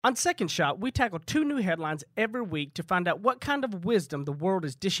On Second Shot, we tackle 2 new headlines every week to find out what kind of wisdom the world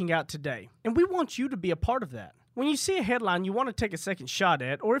is dishing out today. And we want you to be a part of that. When you see a headline you want to take a second shot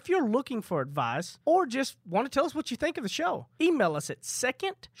at, or if you're looking for advice, or just want to tell us what you think of the show, email us at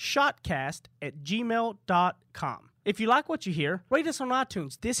secondshotcast@gmail.com. If you like what you hear, rate us on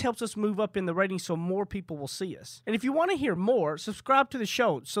iTunes. This helps us move up in the ratings so more people will see us. And if you want to hear more, subscribe to the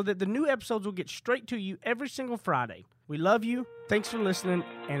show so that the new episodes will get straight to you every single Friday. We love you. Thanks for listening,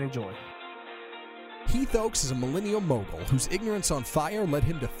 and enjoy. Heath Oaks is a millennial mogul whose ignorance on fire led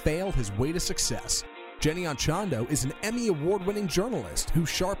him to fail his way to success. Jenny Anchondo is an Emmy award-winning journalist whose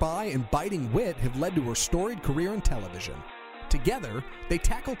sharp eye and biting wit have led to her storied career in television. Together, they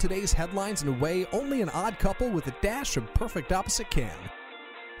tackle today's headlines in a way only an odd couple with a dash of perfect opposite can.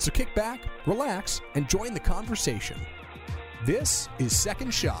 So kick back, relax, and join the conversation. This is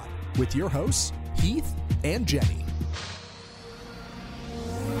Second Shot with your hosts, Heath and Jenny.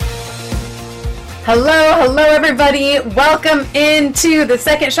 Hello everybody. Welcome into the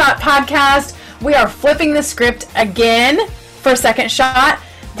Second Shot podcast. We are flipping the script again for Second Shot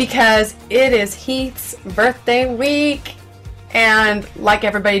because it is Heath's birthday week. And like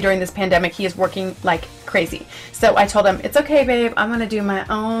everybody during this pandemic, he is working like crazy. So I told him, it's okay, babe. I'm going to do my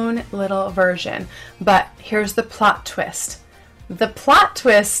own little version. But here's the plot twist. The plot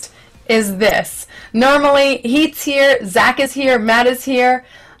twist is this. Normally, Heath's here, Zach is here, Matt is here.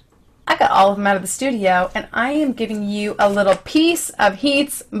 I got all of them out of the studio, and I am giving you a little piece of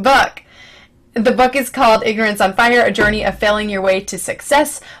Heath's book. The book is called Ignorance on Fire, A Journey of Failing Your Way to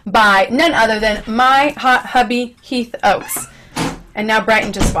Success by none other than my hot hubby, Heath Oaks. And now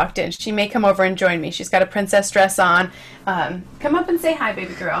Brighton just walked in. She may come over and join me. She's got a princess dress on. Come up and say hi,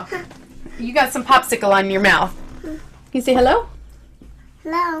 baby girl. You got some popsicle on your mouth. Can you say hello?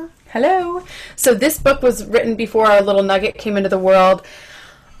 Hello. Hello. So this book was written before our little nugget came into the world.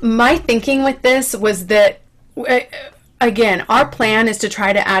 My thinking with this was that, again, our plan is to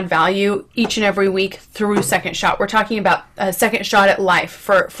try to add value each and every week through Second Shot. We're talking about a second shot at life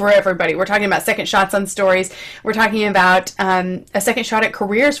for everybody. We're talking about second shots on stories. We're talking about a second shot at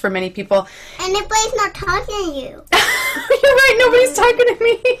careers for many people. And everybody's not talking to you. You're right. Nobody's talking to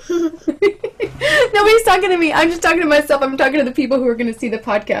me. Nobody's talking to me. I'm just talking to myself. I'm talking to the people who are going to see the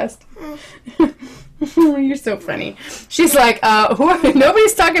podcast. You're so funny. She's like,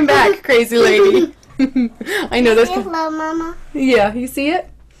 nobody's talking back, crazy lady. I know this. Hello, Mama. Yeah, you see it?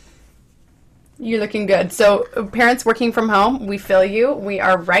 You're looking good. So, parents working from home, we feel you. We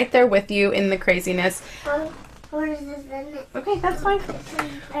are right there with you in the craziness. What is this in it? Okay, that's fine.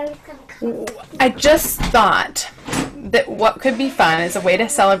 I just thought that what could be fun is a way to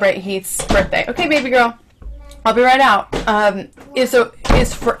celebrate Heath's birthday. Okay, baby girl. I'll be right out. Is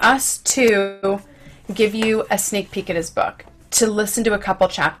for us to give you a sneak peek at his book, to listen to a couple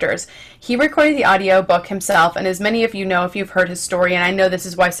chapters. He recorded the audio book himself, and as many of you know if you've heard his story, and I know this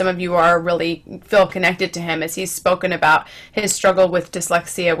is why some of you are really feel connected to him, as he's spoken about his struggle with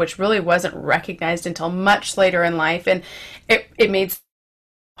dyslexia, which really wasn't recognized until much later in life, and it made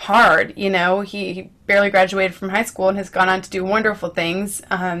hard. You know, he barely graduated from high school and has gone on to do wonderful things,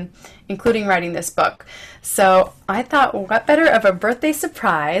 including writing this book. So I thought, what better of a birthday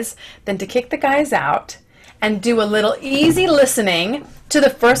surprise than to kick the guys out and do a little easy listening to the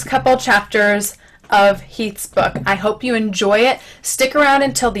first couple chapters of Heath's book. I hope you enjoy it. Stick around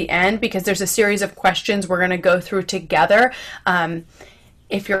until the end because there's a series of questions we're going to go through together.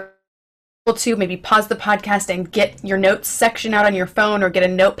 If you're able to, maybe pause the podcast and get your notes section out on your phone or get a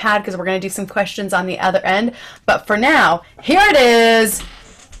notepad because we're going to do some questions on the other end. But for now, here it is,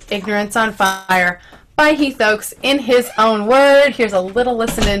 Ignorance on Fire by Heath Oaks in his own word. Here's a little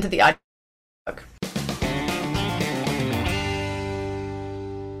listen into the audio book.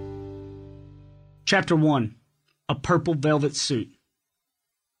 Chapter 1, A Purple Velvet Suit.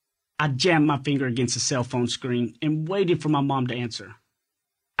 I jammed my finger against the cell phone screen and waited for my mom to answer.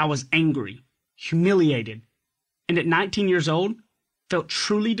 I was angry, humiliated, and at 19 years old, felt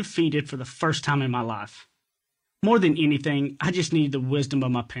truly defeated for the first time in my life. More than anything, I just needed the wisdom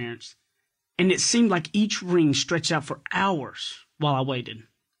of my parents, and it seemed like each ring stretched out for hours while I waited,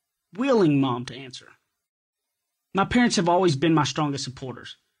 willing Mom to answer. My parents have always been my strongest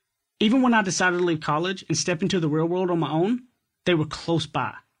supporters. Even when I decided to leave college and step into the real world on my own, they were close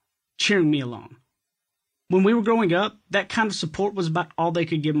by, cheering me along. When we were growing up, that kind of support was about all they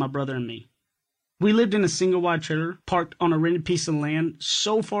could give my brother and me. We lived in a single-wide trailer, parked on a rented piece of land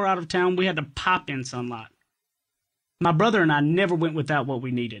so far out of town we had to pop in sunlight. My brother and I never went without what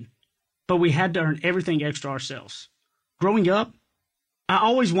we needed, but we had to earn everything extra ourselves. Growing up, I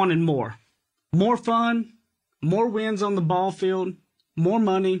always wanted more. More fun, more wins on the ball field, more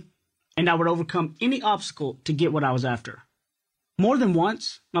money, and I would overcome any obstacle to get what I was after. More than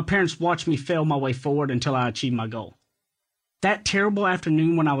once, my parents watched me fail my way forward until I achieved my goal. That terrible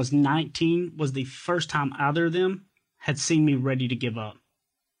afternoon when I was 19 was the first time either of them had seen me ready to give up.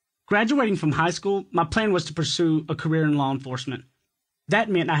 Graduating from high school, my plan was to pursue a career in law enforcement. That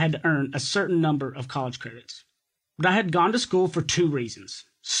meant I had to earn a certain number of college credits. But I had gone to school for two reasons: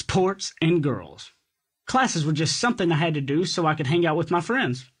 sports and girls. Classes were just something I had to do so I could hang out with my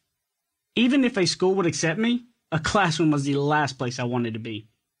friends. Even if a school would accept me, a classroom was the last place I wanted to be.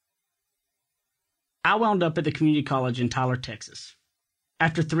 I wound up at the community college in Tyler, Texas.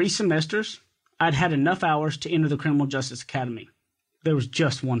 After 3 semesters, I'd had enough hours to enter the Criminal Justice Academy. There was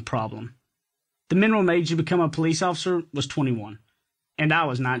just one problem. The minimum age to become a police officer was 21, and I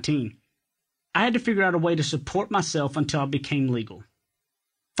was 19. I had to figure out a way to support myself until I became legal.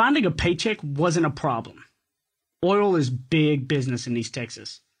 Finding a paycheck wasn't a problem. Oil is big business in East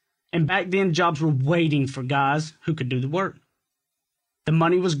Texas, and back then jobs were waiting for guys who could do the work. The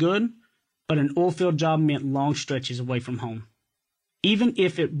money was good, but an oilfield job meant long stretches away from home. Even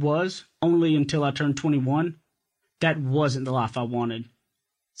if it was only until I turned 21, that wasn't the life I wanted.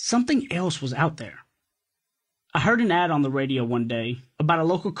 Something else was out there. I heard an ad on the radio one day about a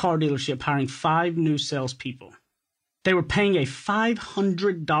local car dealership hiring 5 new salespeople. They were paying a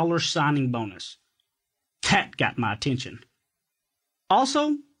 $500 signing bonus. That got my attention.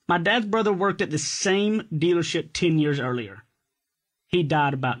 Also, my dad's brother worked at the same dealership 10 years earlier. He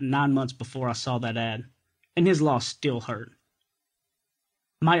died about 9 months before I saw that ad, and his loss still hurt.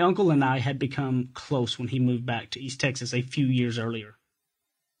 My uncle and I had become close when he moved back to East Texas a few years earlier.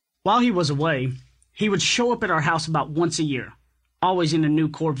 While he was away, he would show up at our house about once a year, always in a new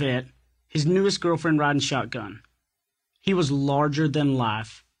Corvette, his newest girlfriend riding shotgun. He was larger than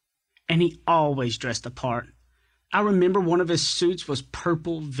life, and he always dressed the part. I remember one of his suits was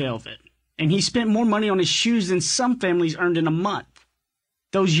purple velvet, and he spent more money on his shoes than some families earned in a month.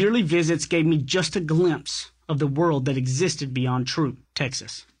 Those yearly visits gave me just a glimpse of the world that existed beyond Troop,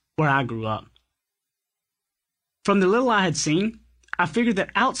 Texas, where I grew up. From the little I had seen, I figured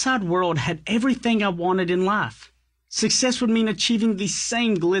that outside world had everything I wanted in life. Success would mean achieving the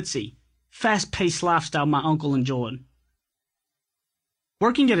same glitzy, fast-paced lifestyle my uncle enjoyed.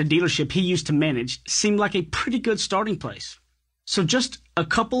 Working at a dealership he used to manage seemed like a pretty good starting place. So just a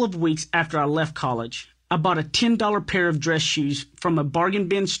couple of weeks after I left college, I bought a $10 pair of dress shoes from a bargain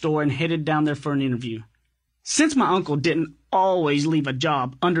bin store and headed down there for an interview. Since my uncle didn't always leave a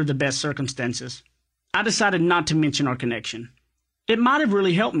job under the best circumstances, I decided not to mention our connection. It might have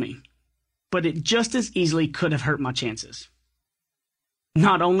really helped me, but it just as easily could have hurt my chances.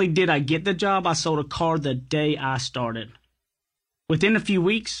 Not only did I get the job, I sold a car the day I started. Within a few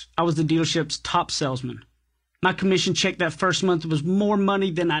weeks, I was the dealership's top salesman. My commission check that first month was more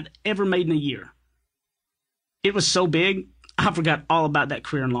money than I'd ever made in a year. It was so big, I forgot all about that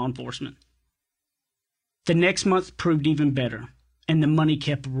career in law enforcement. The next month proved even better, and the money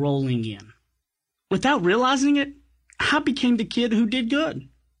kept rolling in. Without realizing it, I became the kid who did good.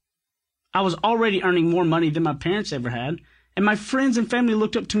 I was already earning more money than my parents ever had, and my friends and family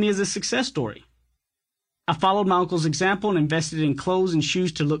looked up to me as a success story. I followed my uncle's example and invested in clothes and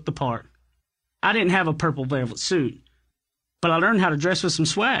shoes to look the part. I didn't have a purple velvet suit, but I learned how to dress with some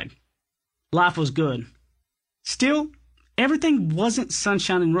swag. Life was good. Still, everything wasn't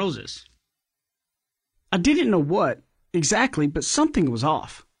sunshine and roses. I didn't know what exactly, but something was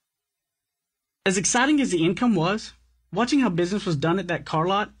off. As exciting as the income was, watching how business was done at that car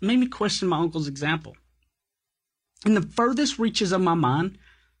lot made me question my uncle's example. In the furthest reaches of my mind,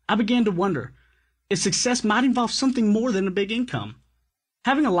 I began to wonder if success might involve something more than a big income.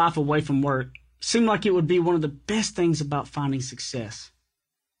 Having a life away from work seemed like it would be one of the best things about finding success.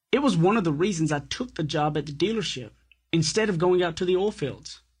 It was one of the reasons I took the job at the dealership instead of going out to the oil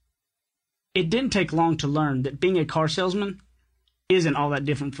fields. It didn't take long to learn that being a car salesman isn't all that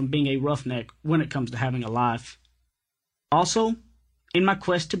different from being a roughneck when it comes to having a life. Also, in my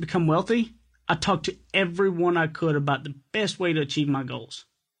quest to become wealthy, I talked to everyone I could about the best way to achieve my goals.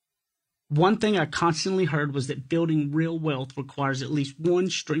 One thing I constantly heard was that building real wealth requires at least one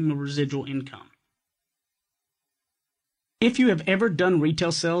stream of residual income. If you have ever done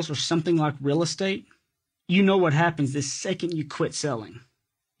retail sales or something like real estate, you know what happens the second you quit selling.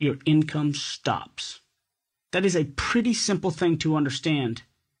 Your income stops. That is a pretty simple thing to understand,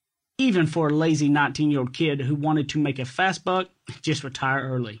 even for a lazy 19-year-old kid who wanted to make a fast buck and just retire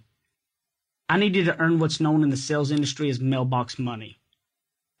early. I needed to earn what's known in the sales industry as mailbox money.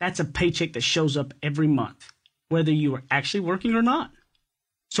 That's a paycheck that shows up every month, whether you are actually working or not.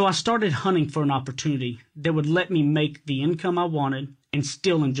 So I started hunting for an opportunity that would let me make the income I wanted and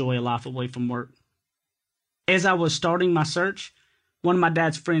still enjoy a life away from work. As I was starting my search, one of my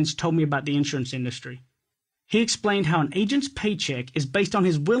dad's friends told me about the insurance industry. He explained how an agent's paycheck is based on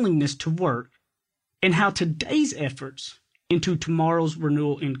his willingness to work and how today's efforts into tomorrow's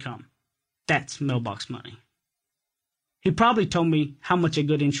renewal income. That's mailbox money. He probably told me how much a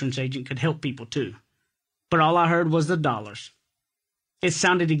good insurance agent could help people too, but all I heard was the dollars. It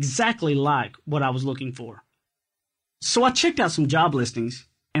sounded exactly like what I was looking for. So I checked out some job listings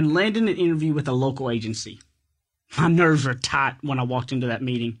and landed an interview with a local agency. My nerves were tight when I walked into that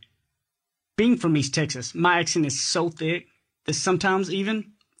meeting. Being from East Texas, my accent is so thick that sometimes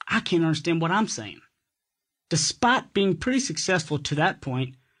even I can't understand what I'm saying. Despite being pretty successful to that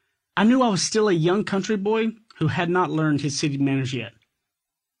point, I knew I was still a young country boy who had not learned his city manners yet.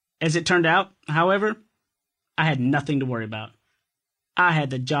 As it turned out, however, I had nothing to worry about. I had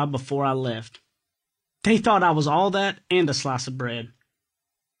the job before I left. They thought I was all that and a slice of bread.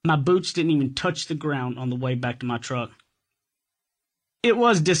 My boots didn't even touch the ground on the way back to my truck. It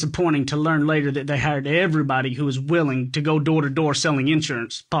was disappointing to learn later that they hired everybody who was willing to go door to door selling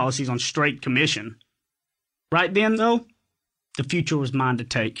insurance policies on straight commission. Right then, though, the future was mine to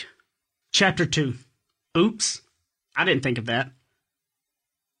take. Chapter 2. Oops, I didn't think of that.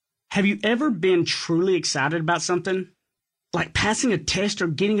 Have you ever been truly excited about something? Like passing a test or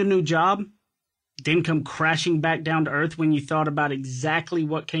getting a new job? Then come crashing back down to earth when you thought about exactly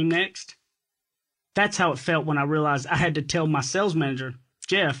what came next? That's how it felt when I realized I had to tell my sales manager,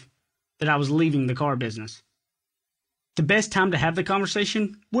 Jeff, that I was leaving the car business. The best time to have the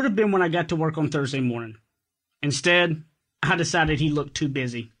conversation would have been when I got to work on Thursday morning. Instead, I decided he looked too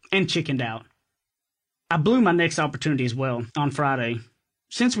busy and chickened out. I blew my next opportunity as well on Friday,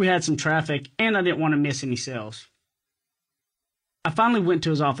 since we had some traffic and I didn't want to miss any sales. I finally went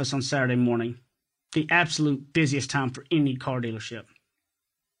to his office on Saturday morning, the absolute busiest time for any car dealership.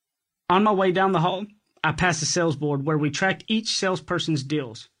 On my way down the hall, I passed the sales board where we tracked each salesperson's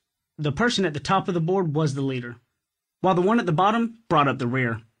deals. The person at the top of the board was the leader, while the one at the bottom brought up the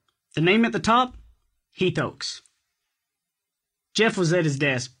rear. The name at the top? Heath Oaks. Jeff was at his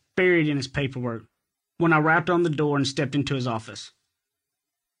desk, buried in his paperwork, when I rapped on the door and stepped into his office.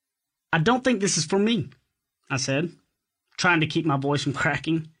 "I don't think this is for me," I said, trying to keep my voice from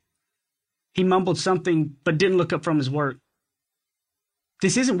cracking. He mumbled something but didn't look up from his work.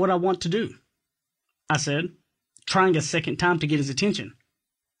 "This isn't what I want to do," I said, trying a second time to get his attention.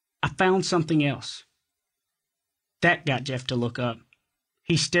 "I found something else." That got Jeff to look up.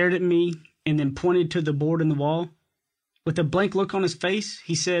 He stared at me and then pointed to the board in the wall. With a blank look on his face,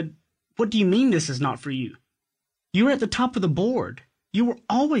 he said, "What do you mean this is not for you? You were at the top of the board. You were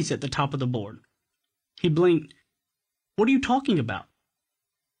always at the top of the board." He blinked. "What are you talking about?"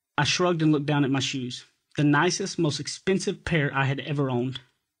 I shrugged and looked down at my shoes, the nicest, most expensive pair I had ever owned.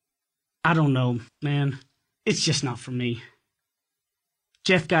 "I don't know, man. It's just not for me."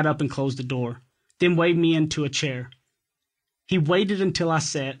 Jeff got up and closed the door, then waved me into a chair. He waited until I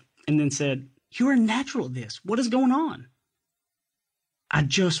sat and then said, "You're a natural at this. What is going on?" "I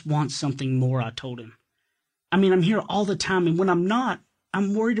just want something more," I told him. "I mean, I'm here all the time, and when I'm not,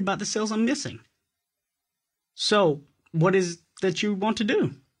 I'm worried about the sales I'm missing." "So, what is that you want to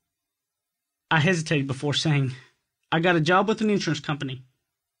do?" I hesitated before saying, "I got a job with an insurance company."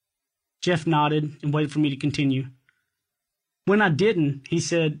 Jeff nodded and waited for me to continue. When I didn't, he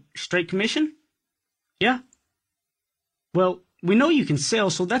said, "Straight commission?" "Yeah." "Well, we know you can sell,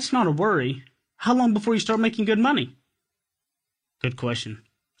 so that's not a worry. How long before you start making good money?" Good question.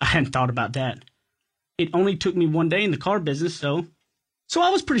 I hadn't thought about that. It only took me one day in the car business, so I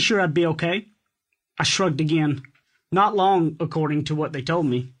was pretty sure I'd be okay. I shrugged again. Not long, according to what they told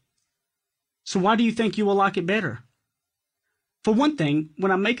me. "So why do you think you will like it better?" "For one thing,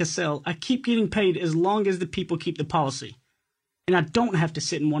 when I make a sale, I keep getting paid as long as the people keep the policy, and I don't have to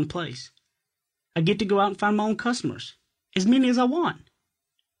sit in one place. I get to go out and find my own customers, as many as I want."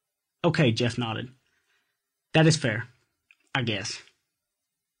 "Okay," Jeff nodded. "That is fair, I guess.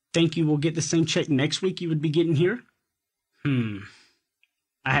 Think you will get the same check next week you would be getting here?" I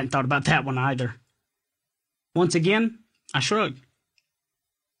hadn't thought about that one either. Once again, I shrugged.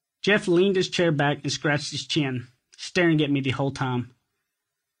 Jeff leaned his chair back and scratched his chin, staring at me the whole time.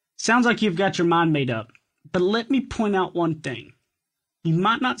 "Sounds like you've got your mind made up, but let me point out one thing. You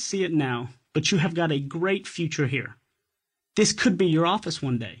might not see it now, but you have got a great future here. This could be your office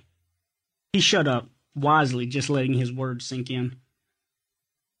one day." He shut up, wisely just letting his words sink in.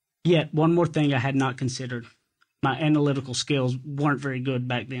 Yet, one more thing I had not considered. My analytical skills weren't very good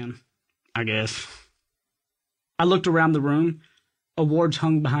back then, I guess. I looked around the room, Awards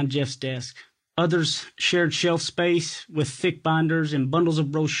hung behind Jeff's desk. Others shared shelf space with thick binders and bundles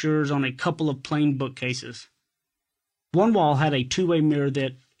of brochures on a couple of plain bookcases. One wall had a two-way mirror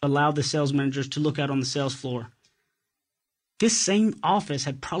that allowed the sales managers to look out on the sales floor. This same office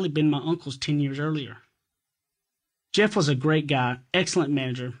had probably been my uncle's 10 years earlier. Jeff was a great guy, excellent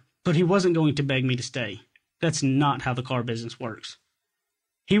manager, but he wasn't going to beg me to stay. That's not how the car business works.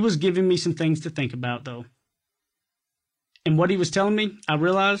 He was giving me some things to think about, though. And what he was telling me, I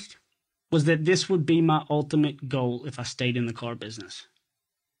realized, was that this would be my ultimate goal if I stayed in the car business.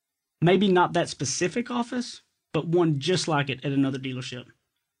 Maybe not that specific office, but one just like it at another dealership.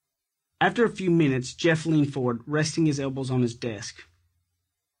 After a few minutes, Jeff leaned forward, resting his elbows on his desk.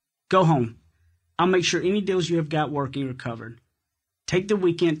 Go home. I'll make sure any deals you have got working are covered. Take the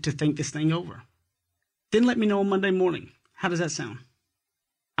weekend to think this thing over. Then let me know on Monday morning. How does that sound?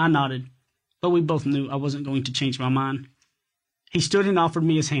 I nodded, but we both knew I wasn't going to change my mind. He stood and offered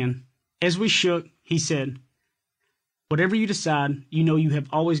me his hand. As we shook, he said, "Whatever you decide, you know you have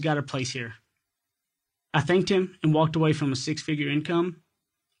always got a place here." I thanked him and walked away from a six-figure income.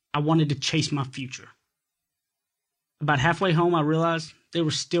 I wanted to chase my future. About halfway home, I realized there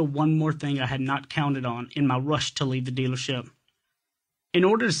was still one more thing I had not counted on in my rush to leave the dealership. In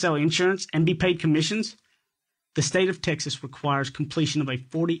order to sell insurance and be paid commissions, the state of Texas requires completion of a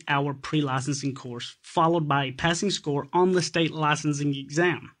 40-hour pre-licensing course, followed by a passing score on the state licensing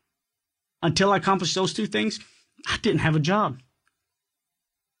exam. Until I accomplished those two things, I didn't have a job.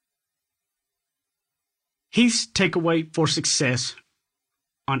 Heath's takeaway for success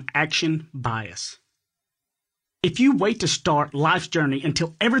on action bias. If you wait to start life's journey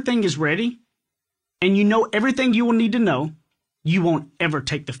until everything is ready, and you know everything you will need to know, you won't ever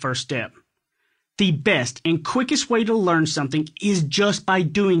take the first step. The best and quickest way to learn something is just by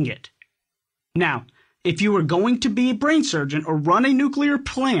doing it. Now, if you are going to be a brain surgeon or run a nuclear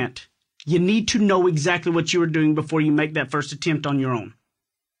plant, you need to know exactly what you are doing before you make that first attempt on your own.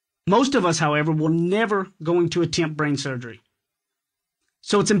 Most of us, however, will never going to attempt brain surgery.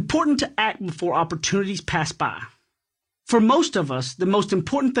 So it's important to act before opportunities pass by. For most of us, the most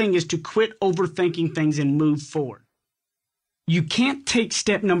important thing is to quit overthinking things and move forward. You can't take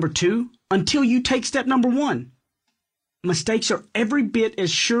step number 2 until you take step number 1. Mistakes are every bit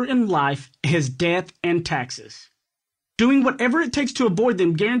as sure in life as death and taxes. Doing whatever it takes to avoid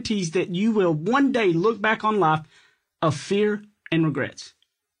them guarantees that you will one day look back on life of fear and regrets.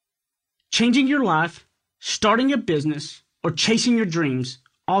 Changing your life, starting a business, or chasing your dreams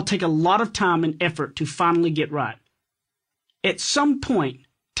all take a lot of time and effort to finally get right. At some point,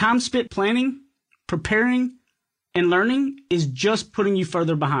 time spent planning, preparing, and learning is just putting you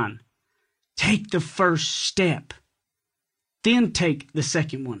further behind. Take the first step. Then take the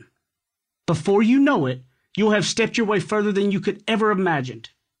second one. Before you know it, you'll have stepped your way further than you could ever have imagined.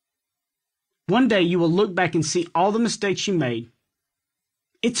 One day you will look back and see all the mistakes you made.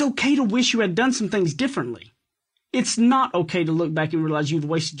 It's okay to wish you had done some things differently. It's not okay to look back and realize you've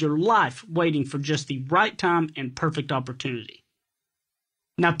wasted your life waiting for just the right time and perfect opportunity.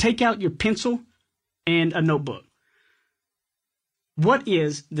 Now take out your pencil and a notebook. What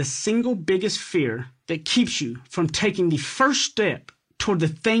is the single biggest fear that keeps you from taking the first step toward the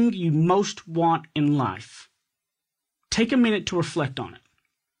thing you most want in life? Take a minute to reflect on it.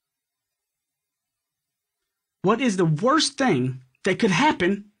 What is the worst thing that could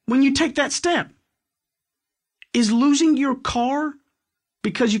happen when you take that step? Is losing your car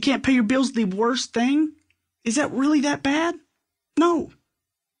because you can't pay your bills the worst thing? Is that really that bad? No.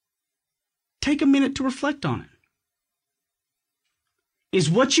 Take a minute to reflect on it. Is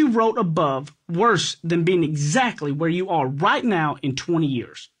what you wrote above worse than being exactly where you are right now in 20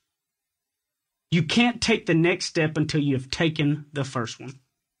 years? You can't take the next step until you have taken the first one.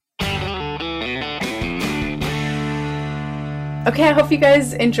 Okay, I hope you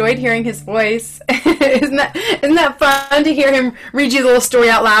guys enjoyed hearing his voice. Isn't that fun to hear him read you the little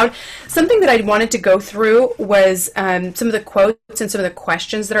story out loud? Something that I wanted to go through was some of the quotes and some of the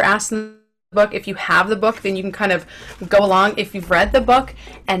questions that are asked in the book. If you have the book, then you can kind of go along. If you've read the book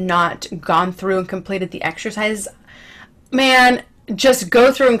and not gone through and completed the exercises, man, just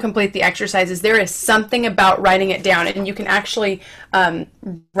go through and complete the exercises. There is something about writing it down, and you can actually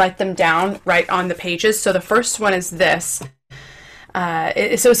write them down right on the pages. So the first one is this.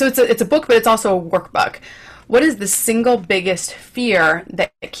 So it's a book, but it's also a workbook. What is the single biggest fear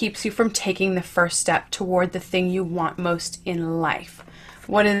that keeps you from taking the first step toward the thing you want most in life?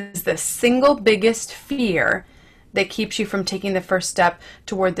 What is the single biggest fear that keeps you from taking the first step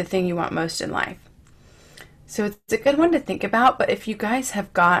toward the thing you want most in life? So it's a good one to think about, but if you guys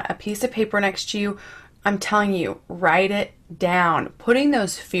have got a piece of paper next to you, I'm telling you, write it down. Putting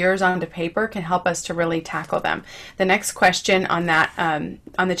those fears onto paper can help us to really tackle them. The next question on that,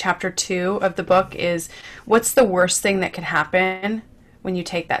 on the chapter 2 of the book is, what's the worst thing that could happen when you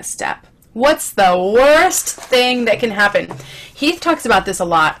take that step? What's the worst thing that can happen? Heath talks about this a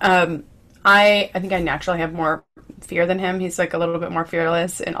lot. I think I naturally have more fear than him. He's like a little bit more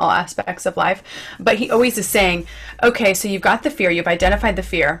fearless in all aspects of life. But he always is saying, okay, so you've got the fear, you've identified the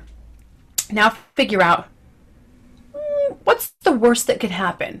fear. Now figure out, what's the worst that could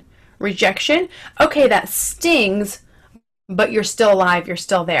happen? Rejection? Okay, that stings, but you're still alive, you're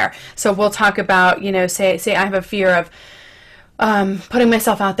still there. So we'll talk about, you know, say I have a fear of putting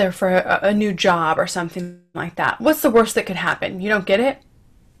myself out there for a new job or something like that. What's the worst that could happen? You don't get it?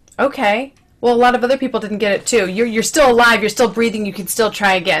 Okay. Well, a lot of other people didn't get it too. You're still alive, you're still breathing, you can still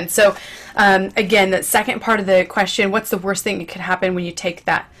try again. So again, the second part of the question, what's the worst thing that could happen when you take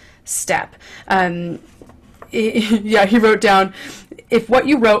that step? Yeah, he wrote down, if what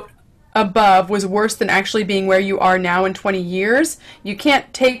you wrote above was worse than actually being where you are now in 20 years, you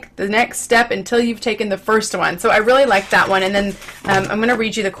can't take the next step until you've taken the first one. So I really like that one. And then I'm going to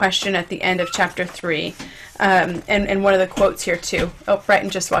read you the question at the end of chapter 3. And one of the quotes here too. Oh, Brighton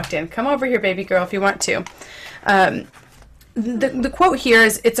just walked in. Come over here, baby girl, if you want to. The quote here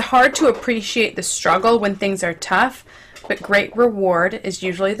is, it's hard to appreciate the struggle when things are tough, but great reward is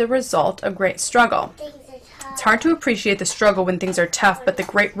usually the result of great struggle. It's hard to appreciate the struggle when things are tough, but the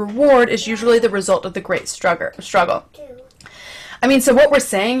great reward is usually the result of the great struggle. I mean, so what we're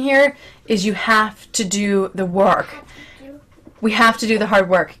saying here is you have to do the work. We have to do the hard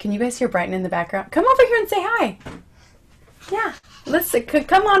work. Can you guys hear Brighton in the background? Come over here and say hi. Yeah, listen,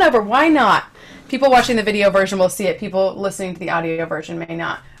 come on over. Why not? People watching the video version will see it. People listening to the audio version may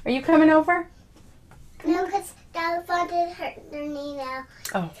not. Are you coming over? No, because the elephant did hurt their knee now.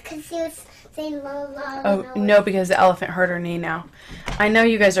 Oh. Because he was saying la la. Oh, no, because the elephant hurt her knee now. I know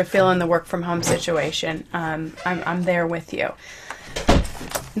you guys are feeling the work from home situation. I'm there with you.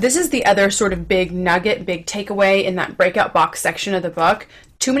 This is the other sort of big nugget, big takeaway in that breakout box section of the book.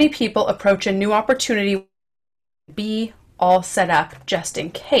 Too many people approach a new opportunity be all set up just in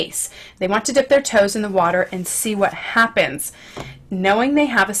case. They want to dip their toes in the water and see what happens, knowing they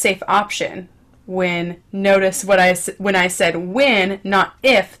have a safe option. Notice when I said when, not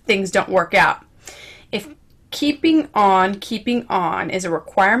if, things don't work out. If keeping on is a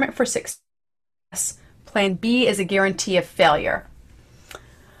requirement for success, plan B is a guarantee of failure.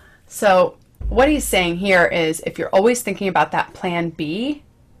 So what he's saying here is, if you're always thinking about that plan B,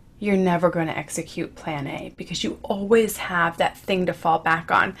 you're never going to execute plan A, because you always have that thing to fall back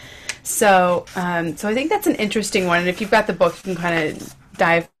on. So I think that's an interesting one. And if you've got the book, you can kind of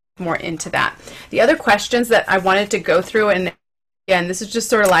dive more into that. The other questions that I wanted to go through, and again, this is just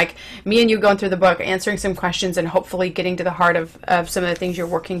sort of like me and you going through the book, answering some questions and hopefully getting to the heart of some of the things you're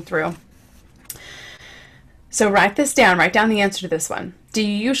working through. So write this down. Write down the answer to this one. Do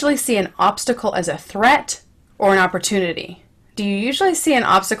you usually see an obstacle as a threat or an opportunity? Do you usually see an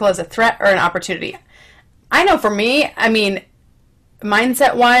obstacle as a threat or an opportunity? I know for me, I mean,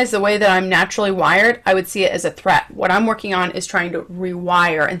 mindset-wise, the way that I'm naturally wired, I would see it as a threat. What I'm working on is trying to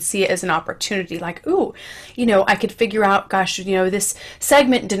rewire and see it as an opportunity. Like, ooh, you know, I could figure out, gosh, you know, this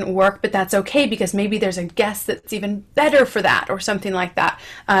segment didn't work, but that's okay, because maybe there's a guest that's even better for that, or something like that.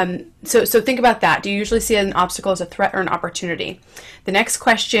 So think about that. Do you usually see an obstacle as a threat or an opportunity? The next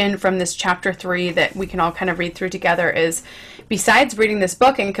question from this chapter 3 that we can all kind of read through together is, besides reading this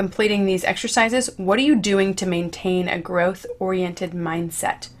book and completing these exercises, what are you doing to maintain a growth-oriented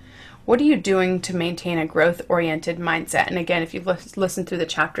mindset? What are you doing to maintain a growth-oriented mindset? And again, if you've listened through the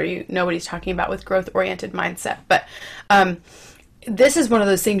chapter, you know what he's talking about with growth-oriented mindset. But this is one of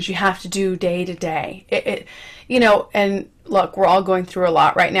those things you have to do day to day. You know, and look, we're all going through a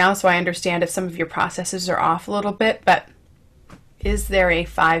lot right now, so I understand if some of your processes are off a little bit, but is there a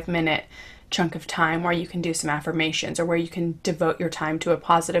 5-minute chunk of time where you can do some affirmations, or where you can devote your time to a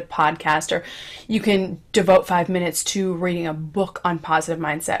positive podcast, or you can devote 5 minutes to reading a book on positive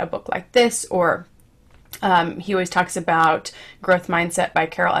mindset, a book like this, or he always talks about Growth Mindset by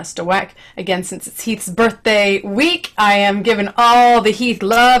Carol S. Dweck. Again, since it's Heath's birthday week, I am giving all the Heath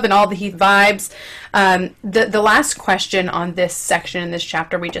love and all the Heath vibes. The last question on this section in this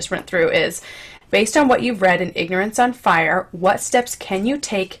chapter we just went through is, based on what you've read in Ignorance on Fire, what steps can you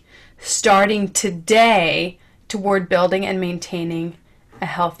take starting today toward building and maintaining a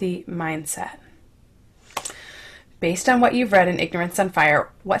healthy mindset? Based on what you've read in Ignorance on Fire,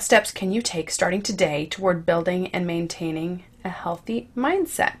 what steps can you take starting today toward building and maintaining a healthy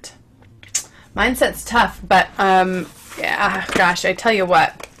mindset? Mindset's tough, but yeah, gosh, I tell you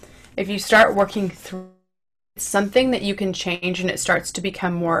what, if you start working through something that you can change and it starts to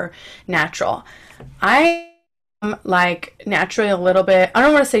become more natural. I am like naturally a little bit, I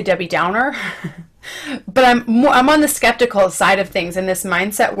don't want to say Debbie Downer, but I'm on the skeptical side of things, and this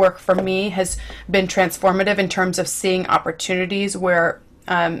mindset work for me has been transformative in terms of seeing opportunities where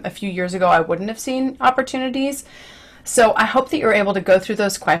a few years ago I wouldn't have seen opportunities. So I hope that you're able to go through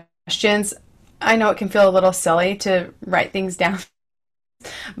those questions. I know it can feel a little silly to write things down,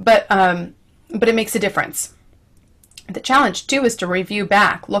 but it makes a difference. The challenge too is to review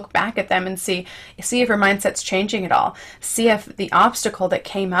back, look back at them and see if your mindset's changing at all. See if the obstacle that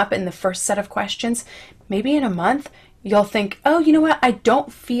came up in the first set of questions, maybe in a month, you'll think, oh, you know what? I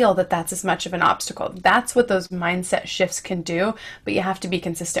don't feel that that's as much of an obstacle. That's what those mindset shifts can do, but you have to be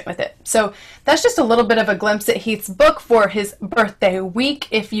consistent with it. So that's just a little bit of a glimpse at Heath's book for his birthday week.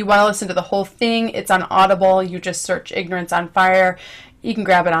 If you want to listen to the whole thing, it's on Audible. You just search Ignorance on Fire. You can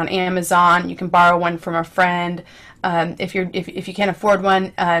grab it on Amazon. You can borrow one from a friend. If you can't afford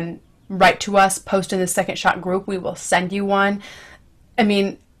one, write to us, post in the Second Shot group. We will send you one. I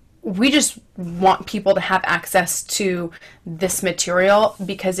mean, we just want people to have access to this material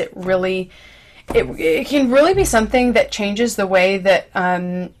because it can really be something that changes the way that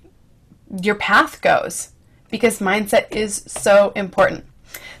your path goes, because mindset is so important.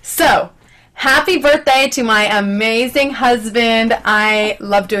 So, happy birthday to my amazing husband. I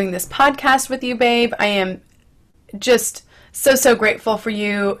love doing this podcast with you, babe. I am just so grateful for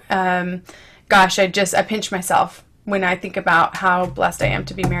you. Gosh, I pinch myself when I think about how blessed I am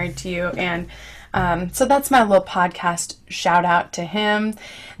to be married to you. And so that's my little podcast shout out to him.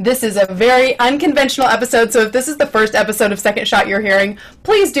 This is a very unconventional episode, so if this is the first episode of Second Shot you're hearing,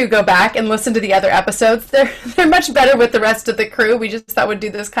 please do go back and listen to the other episodes. They're much better with the rest of the crew. We just thought we'd do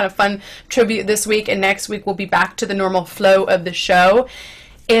this kind of fun tribute this week, and next week we'll be back to the normal flow of the show.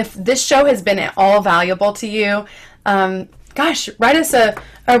 If this show has been at all valuable to you, gosh, write us a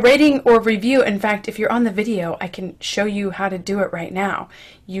rating or review. In fact, if you're on the video, I can show you how to do it right now.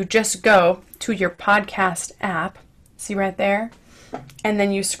 You just go to your podcast app, see right there, and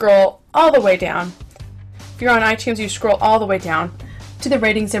then you scroll all the way down. If you're on iTunes, you scroll all the way down to the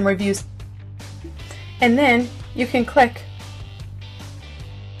ratings and reviews, and then you can click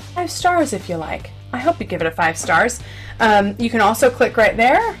 5 stars if you like. I hope you give it a 5 stars. You can also click right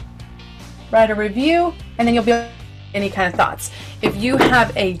there, write a review, and then you'll be able to any kind of thoughts. If you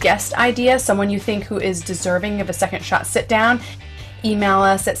have a guest idea, someone you think who is deserving of a Second Shot sit down, email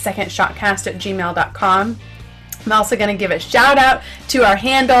us at secondshotcast@gmail.com. I'm also going to give a shout out to our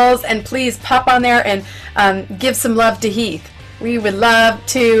handles, and please pop on there and give some love to Heath. We would love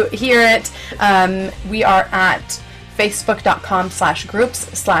to hear it. We are at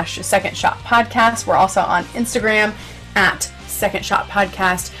facebook.com/groups/Second Shot Podcast. We're also on Instagram at Second Shot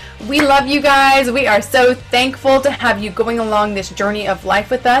Podcast. We love you guys. We are so thankful to have you going along this journey of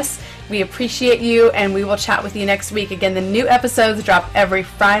life with us. We appreciate you, and we will chat with you next week. Again, the new episodes drop every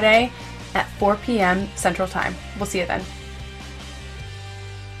Friday at 4 p.m. Central Time. We'll see you then.